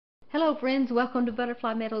Hello friends, welcome to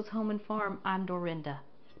Butterfly Meadows Home and Farm. I'm Dorinda.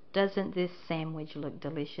 Doesn't this sandwich look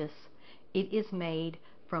delicious? It is made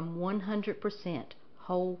from 100%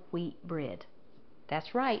 whole wheat bread.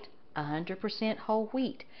 That's right, 100% whole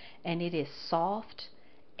wheat. And it is soft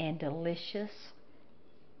and delicious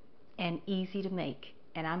and easy to make.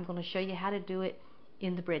 And I'm going to show you how to do it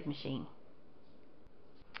in the bread machine.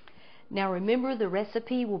 Now remember, the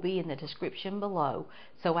recipe will be in the description below.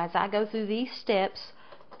 So as I go through these steps,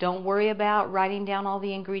 don't worry about writing down all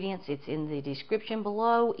the ingredients. It's in the description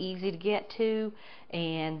below, easy to get to,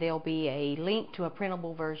 and there'll be a link to a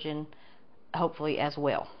printable version hopefully as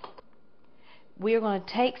well. We are going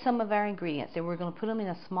to take some of our ingredients and we're going to put them in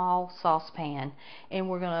a small saucepan, and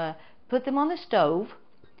we're going to put them on the stove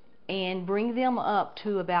and bring them up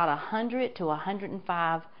to about 100 to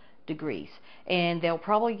 105 degrees, and they'll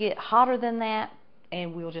probably get hotter than that,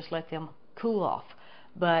 and we'll just let them cool off.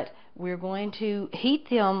 But we're going to heat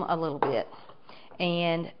them a little bit,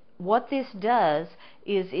 and what this does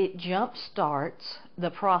is it jump starts the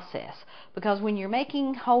process, because when you're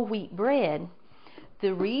making whole wheat bread,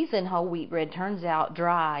 the reason whole wheat bread turns out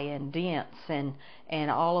dry and dense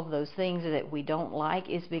and all of those things that we don't like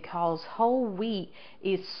is because whole wheat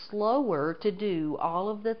is slower to do all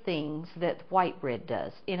of the things that white bread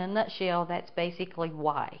does. In a nutshell, that's basically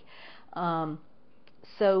why.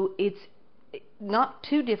 So it's not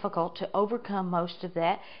too difficult to overcome most of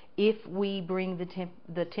that if we bring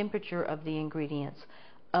the temperature of the ingredients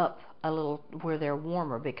up a little where they're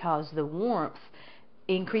warmer, because the warmth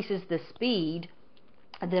increases the speed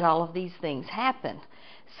that all of these things happen.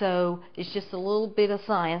 So it's just a little bit of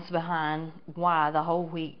science behind why the whole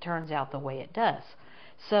wheat turns out the way it does.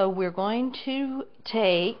 So we're going to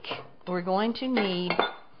need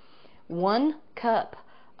 1 cup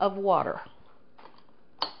of water.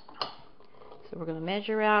 So we're going to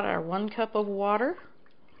measure out our 1 cup of water.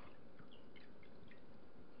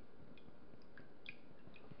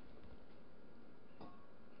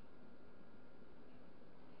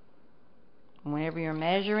 Whenever you're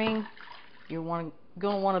measuring, you're going to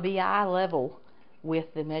want to be eye level with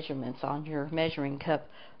the measurements on your measuring cup,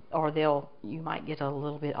 or you might get a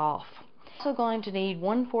little bit off. Also going to need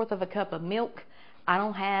 1/4 of a cup of milk. I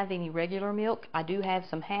don't have any regular milk. I do have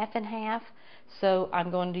some half and half, so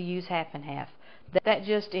I'm going to use half and half. That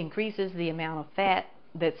just increases the amount of fat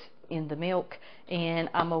that's in the milk, and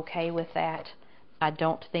I'm okay with that. I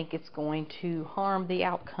don't think it's going to harm the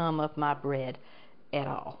outcome of my bread at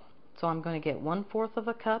all. So I'm going to get 1/4 of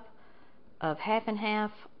a cup of half and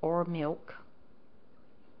half or milk.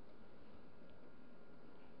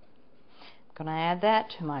 I'm going to add that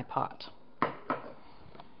to my pot.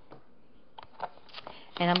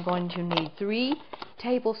 And I'm going to need 3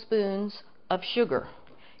 tablespoons of sugar.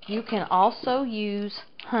 You can also use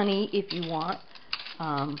honey if you want.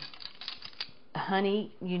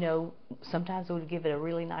 Honey, you know, sometimes it would give it a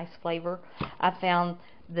really nice flavor. I found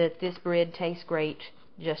that this bread tastes great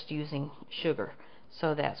just using sugar.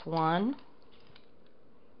 So that's 1,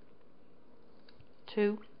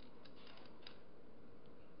 2,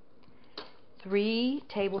 3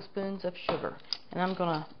 tablespoons of sugar. And I'm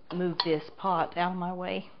going to move this pot out of my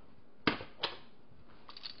way.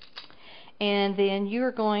 And then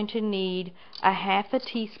you're going to need a 1/2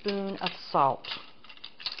 teaspoon of salt.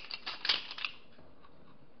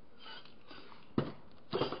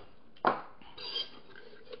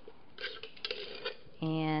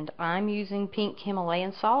 And I'm using pink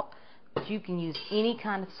Himalayan salt, but you can use any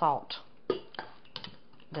kind of salt.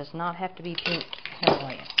 Does not have to be pink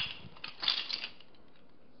Himalayan.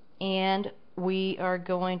 And we are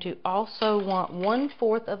going to also want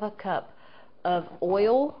 1/4 of a cup of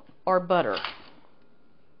oil or butter.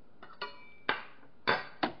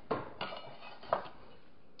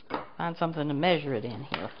 Find something to measure it in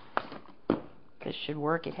here. This should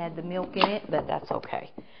work. It had the milk in it, but that's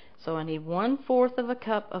okay. So I need 1/4 of a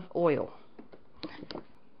cup of oil.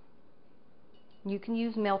 You can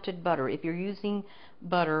use melted butter. If you're using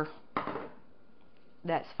butter,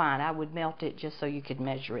 that's fine. I would melt it just so you could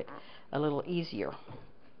measure it a little easier.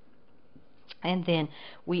 And then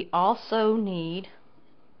we also need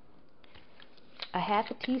a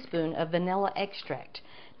 1/2 teaspoon of vanilla extract.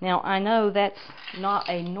 Now I know that's not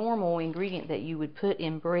a normal ingredient that you would put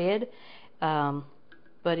in bread,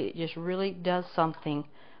 but it just really does something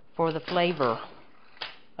for the flavor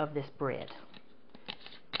of this bread.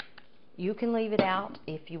 You can leave it out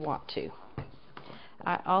if you want to.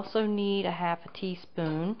 I also need a 1/2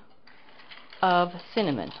 teaspoon of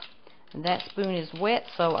cinnamon. And that spoon is wet,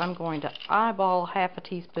 so I'm going to eyeball 1/2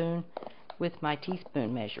 teaspoon with my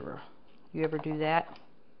teaspoon measurer. You ever do that?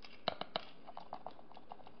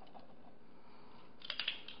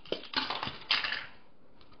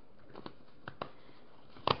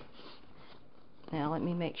 Now let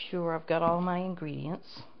me make sure I've got all my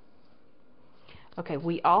ingredients. Okay,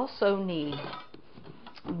 we also need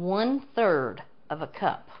 1/3 of a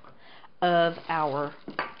cup of our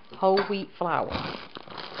whole wheat flour.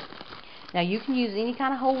 Now you can use any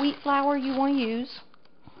kind of whole wheat flour you want to use.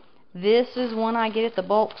 This is one I get at the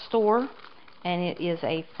bulk store, and it is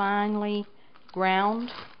a finely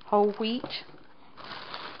ground whole wheat,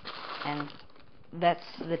 and that's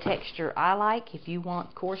the texture I like. If you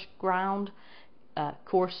want coarse ground,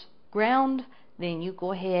 then you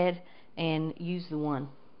go ahead and use the one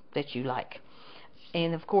that you like.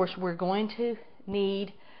 And of course we're going to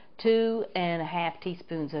need 2½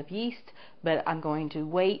 teaspoons of yeast, but I'm going to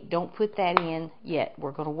wait. Don't put that in yet.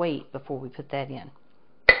 We're going to wait before we put that in.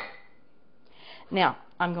 Now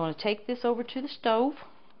I'm going to take this over to the stove,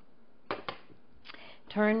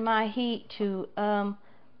 turn my heat to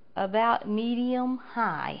about medium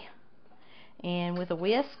high, and with a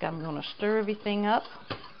whisk I'm going to stir everything up,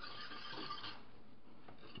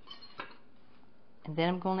 and then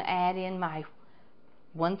I'm going to add in my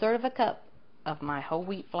 1/3 of a cup of my whole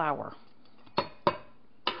wheat flour.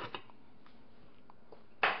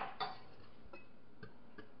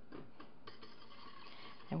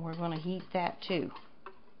 And we're going to heat that too.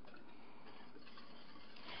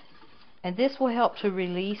 And this will help to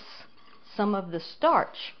release some of the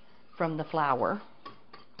starch from the flour,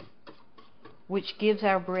 which gives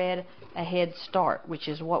our bread a head start, which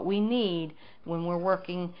is what we need when we're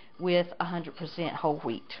working with 100% whole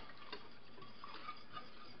wheat.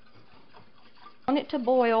 Want it to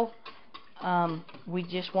boil, we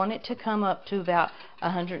just want it to come up to about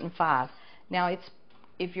 105. Now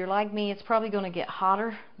if you're like me, it's probably going to get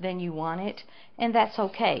hotter than you want it, and that's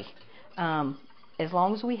okay. As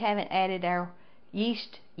long as we haven't added our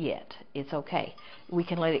yeast yet, it's okay. We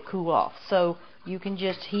can let it cool off. So you can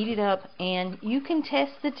just heat it up, and you can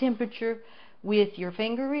test the temperature with your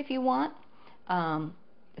finger if you want.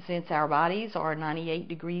 Since our bodies are 98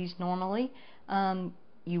 degrees normally,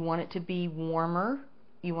 you want it to be warmer.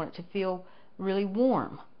 You want it to feel really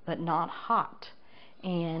warm, but not hot.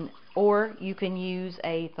 Or you can use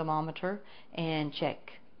a thermometer and check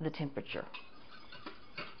the temperature.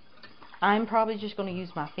 I'm probably just going to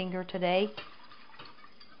use my finger today.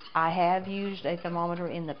 I have used a thermometer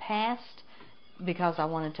in the past because I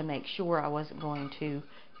wanted to make sure I wasn't going to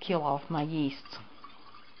kill off my yeast.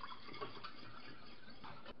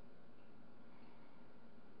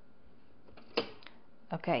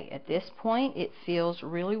 Okay, at this point it feels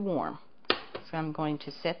really warm, so I'm going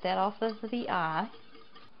to set that off of the eye.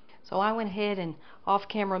 So I went ahead and off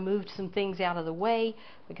camera moved some things out of the way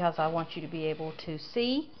because I want you to be able to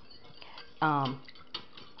see.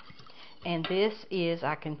 And this is,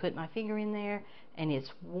 I can put my finger in there and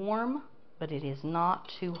it's warm, but it is not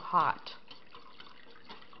too hot.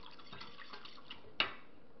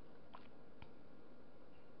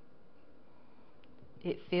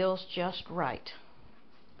 It feels just right.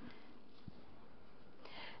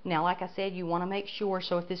 Now, like I said, you want to make sure,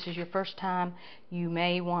 so if this is your first time, you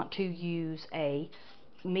may want to use a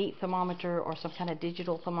meat thermometer or some kind of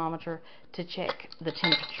digital thermometer to check the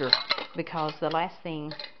temperature, because the last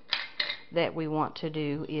thing that we want to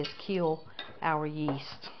do is kill our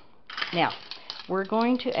yeast. Now, we're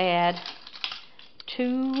going to add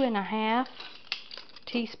 2½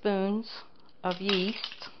 teaspoons of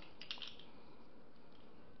yeast.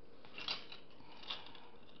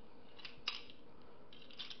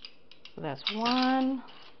 So that's 1,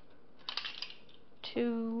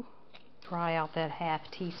 2, dry out that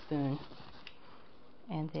 ½ teaspoon,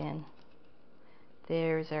 and then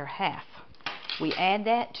there's our half. We add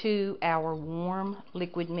that to our warm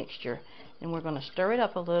liquid mixture, and we're going to stir it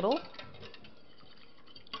up a little.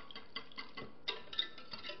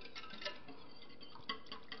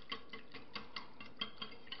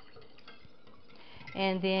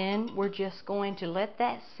 And then we're just going to let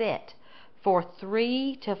that set for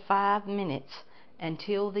 3 to 5 minutes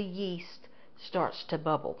until the yeast starts to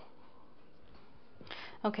bubble.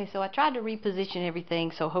 Okay, so I tried to reposition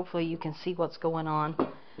everything so hopefully you can see what's going on.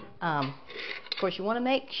 Of course, you want to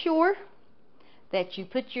make sure that you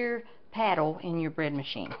put your paddle in your bread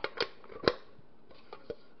machine,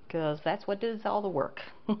 because that's what does all the work.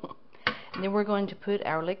 And then we're going to put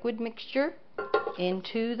our liquid mixture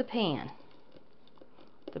into the pan,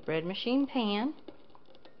 the bread machine pan.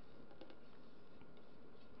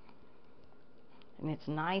 And it's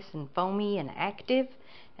nice and foamy and active,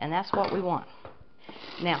 and that's what we want.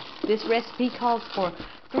 Now, this recipe calls for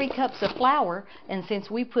 3 cups of flour, and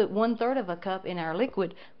since we put 1/3 of a cup in our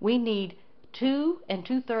liquid, we need 2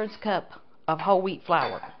 2/3 cup of whole wheat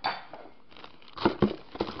flour.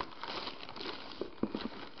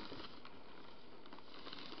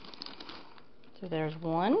 So there's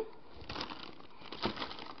 1.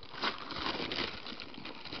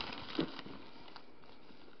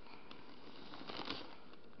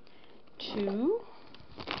 2.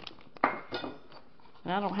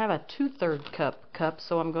 And I don't have a 2/3 cup,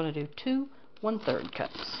 so I'm going to do 2 1/3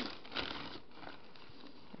 cups.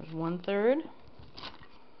 There's 1/3.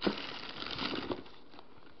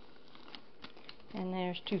 And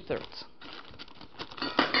there's 2/3.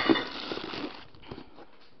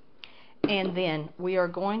 And then we are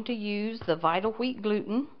going to use the Vital Wheat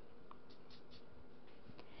gluten.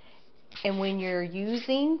 And when you're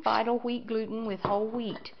using Vital Wheat gluten with whole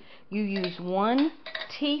wheat, you use 1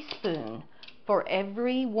 teaspoon for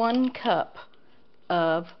every 1 cup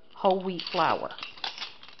of whole wheat flour.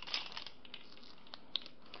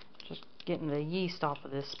 Just getting the yeast off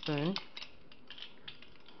of this spoon.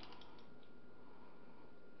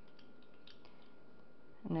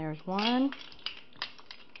 And there's 1,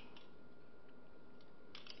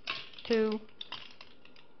 2,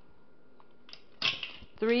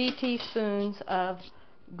 3 teaspoons of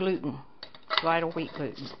gluten, Vital Wheat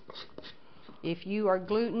gluten. If you are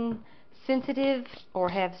gluten sensitive or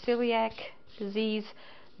have celiac disease,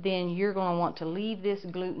 then you're going to want to leave this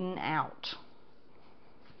gluten out.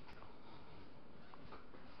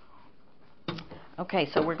 Okay,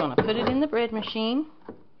 so we're going to put it in the bread machine,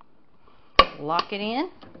 lock it in.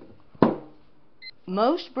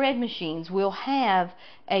 Most bread machines will have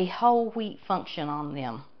a whole wheat function on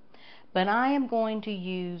them, but I am going to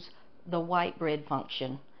use the white bread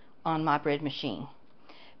function on my bread machine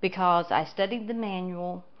because I studied the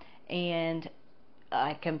manual and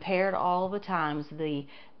I compared all the times, the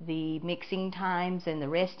mixing times and the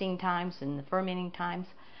resting times and the fermenting times,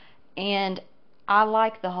 and I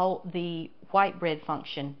like the white bread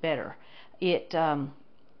function better.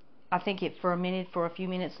 I think it fermented for a few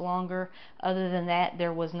minutes longer. Other than that,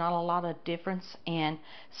 there was not a lot of difference, and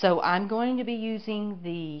so I'm going to be using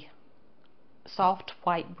the soft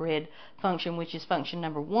white bread function, which is function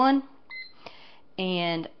number 1,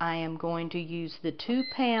 and I am going to use the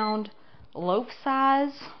 2-pound loaf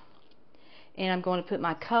size, and I'm going to put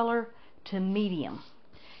my color to medium.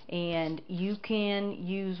 And you can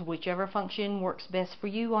use whichever function works best for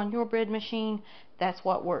you on your bread machine. That's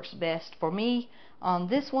what works best for me on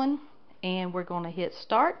this one. And we're going to hit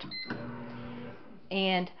start.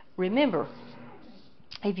 And remember,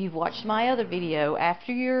 if you've watched my other video,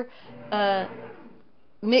 after your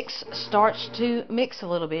mix starts to mix a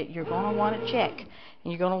little bit, you're going to want to check,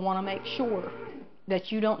 and you're going to want to make sure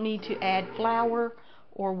that you don't need to add flour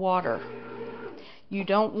or water. You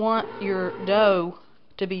don't want your dough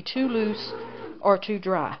to be too loose or too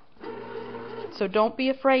dry. So don't be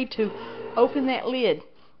afraid to open that lid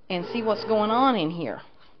and see what's going on in here.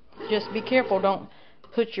 Just be careful, don't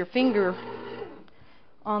put your finger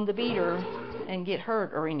on the beater and get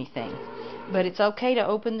hurt or anything. But it's okay to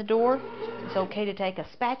open the door. It's okay to take a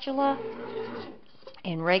spatula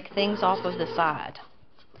and rake things off of the side.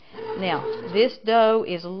 Now, this dough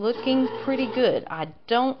is looking pretty good. I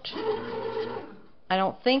don't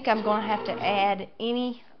think I'm going to have to add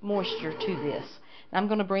any moisture to this. I'm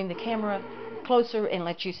going to bring the camera closer and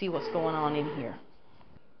let you see what's going on in here.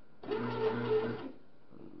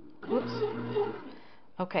 Whoops.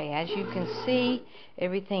 Okay, as you can see,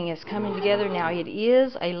 everything is coming together. Now, it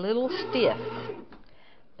is a little stiff,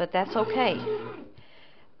 but that's okay.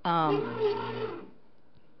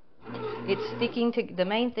 It's sticking to, the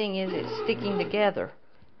main thing is it's sticking together,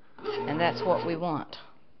 and that's what we want.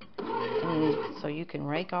 And so you can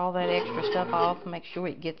rake all that extra stuff off and make sure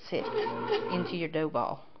it gets it into your dough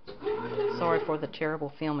ball. Sorry for the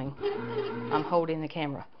terrible filming. I'm holding the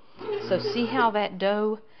camera. So see how that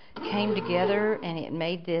dough came together and it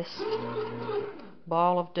made this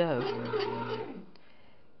ball of dough.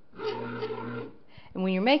 And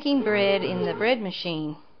when you're making bread in the bread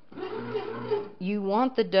machine, you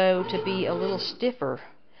want the dough to be a little stiffer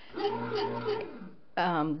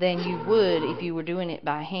than you would if you were doing it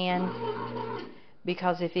by hand,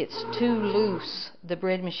 because if it's too loose, the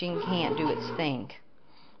bread machine can't do its thing.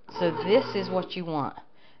 So this is what you want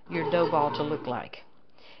your dough ball to look like.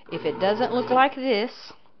 If it doesn't look like this,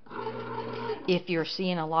 if you're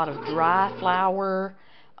seeing a lot of dry flour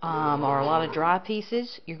or a lot of dry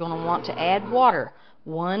pieces, you're going to want to add water,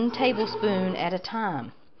 1 tablespoon at a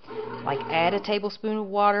time. Like, add a tablespoon of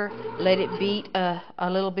water, let it beat a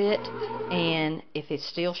little bit, and if it's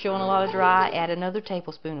still showing a lot of dry, add another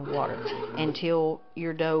tablespoon of water until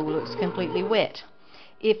your dough looks completely wet.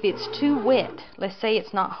 If it's too wet, let's say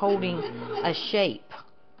it's not holding a shape,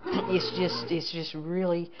 it's just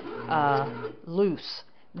really loose,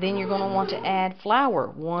 then you're going to want to add flour,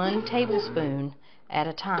 1 tablespoon at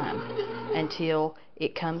a time until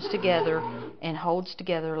it comes together and holds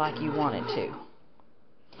together like you want it to.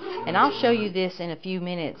 And I'll show you this in a few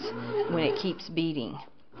minutes when it keeps beating,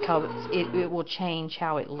 because it will change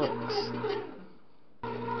how it looks.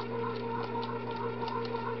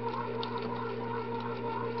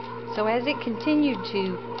 So as it continued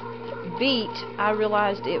to beat, I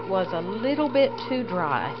realized it was a little bit too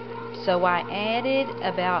dry. So I added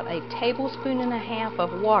about 1.5 tablespoons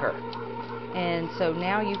of water. And so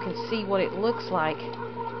now you can see what it looks like.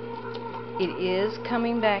 It is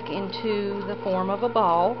coming back into the form of a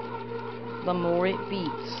ball the more it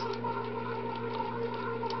beats.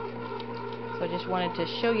 So I just wanted to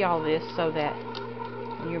show y'all this so that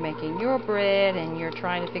when you're making your bread and you're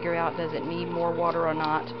trying to figure out does it need more water or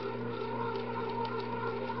not,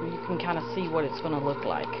 you can kind of see what it's going to look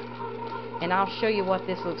like. And I'll show you what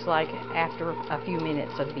this looks like after a few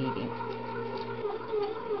minutes of beating.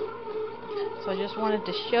 So I just wanted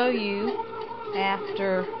to show you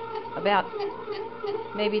after about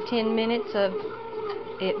maybe 10 minutes of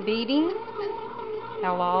it beating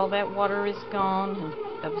how all that water is gone and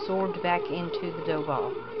absorbed back into the dough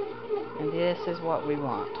ball. And this is what we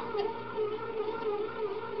want.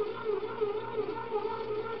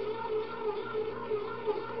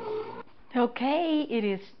 Okay, it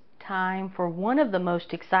is time for one of the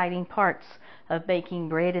most exciting parts of baking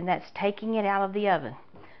bread, and that's taking it out of the oven.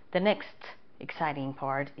 The next exciting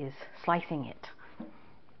part is slicing it.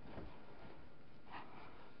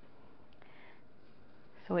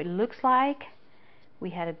 So it looks like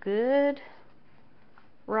we had a good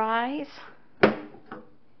rise.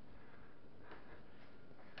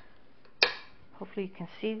 Hopefully you can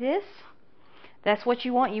see this. That's what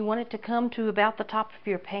you want. You want it to come to about the top of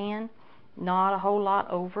your pan, not a whole lot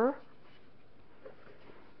over.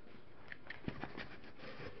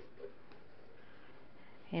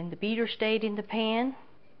 And the beater stayed in the pan.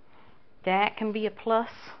 That can be a plus.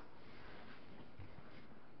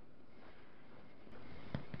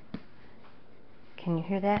 Can you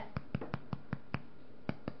hear that?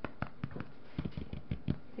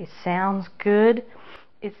 It sounds good.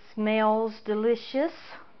 It smells delicious.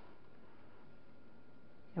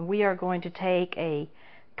 And we are going to take a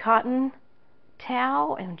cotton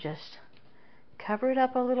towel and just cover it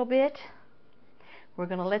up a little bit. We're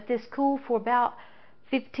going to let this cool for about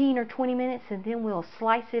 15 or 20 minutes, and then we'll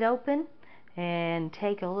slice it open and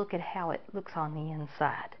take a look at how it looks on the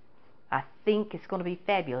inside. I think it's going to be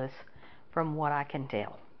fabulous from what I can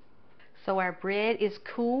tell. So our bread is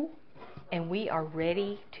cool and we are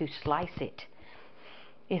ready to slice it.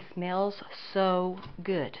 It smells so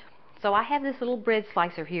good. So I have this little bread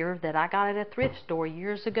slicer here that I got at a thrift store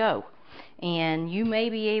years ago, and you may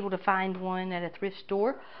be able to find one at a thrift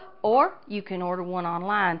store, or you can order one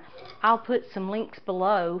online. I'll put some links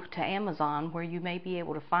below to Amazon where you may be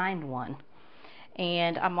able to find one.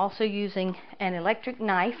 And I'm also using an electric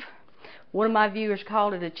knife. One of my viewers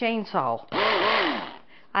called it a chainsaw.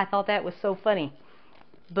 I thought that was so funny.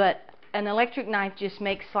 But an electric knife just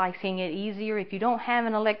makes slicing it easier. If you don't have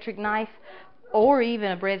an electric knife or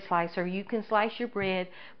even a bread slicer, you can slice your bread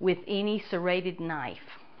with any serrated knife.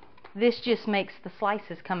 This just makes the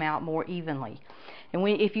slices come out more evenly. And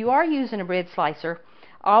if you are using a bread slicer,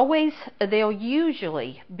 they'll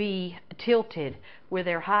usually be tilted where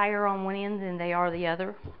they're higher on one end than they are the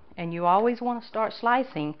other. And you always want to start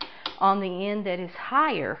slicing on the end that is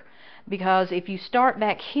higher, because if you start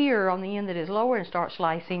back here on the end that is lower and start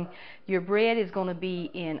slicing, your bread is going to be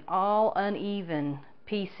in all uneven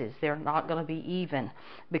pieces. They're not going to be even,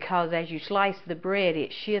 because as you slice the bread,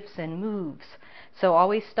 it shifts and moves. So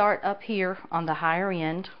always start up here on the higher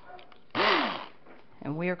end,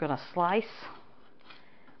 and we are going to slice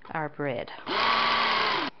our bread.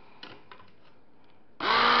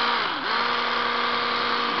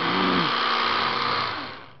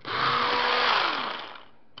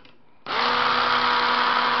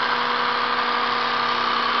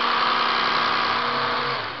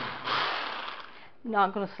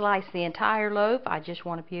 Not going to slice the entire loaf. I just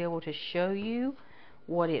want to be able to show you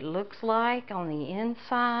what it looks like on the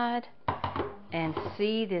inside and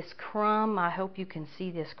see this crumb. I hope you can see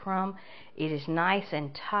this crumb. It is nice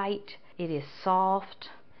and tight. It is soft,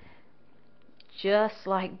 just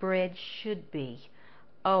like bread should be.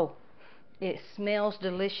 Oh, it smells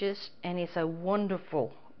delicious, and it's a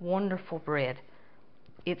wonderful, wonderful bread.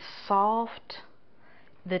 It's soft.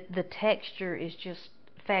 The texture is just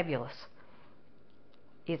fabulous.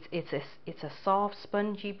 It's a soft,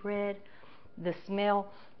 spongy bread. The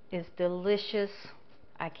smell is delicious.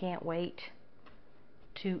 I can't wait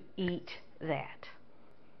to eat that.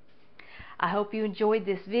 I hope you enjoyed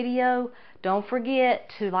this video. Don't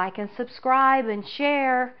forget to like and subscribe and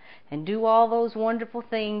share and do all those wonderful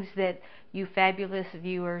things that you fabulous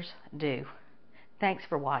viewers do. Thanks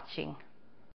for watching.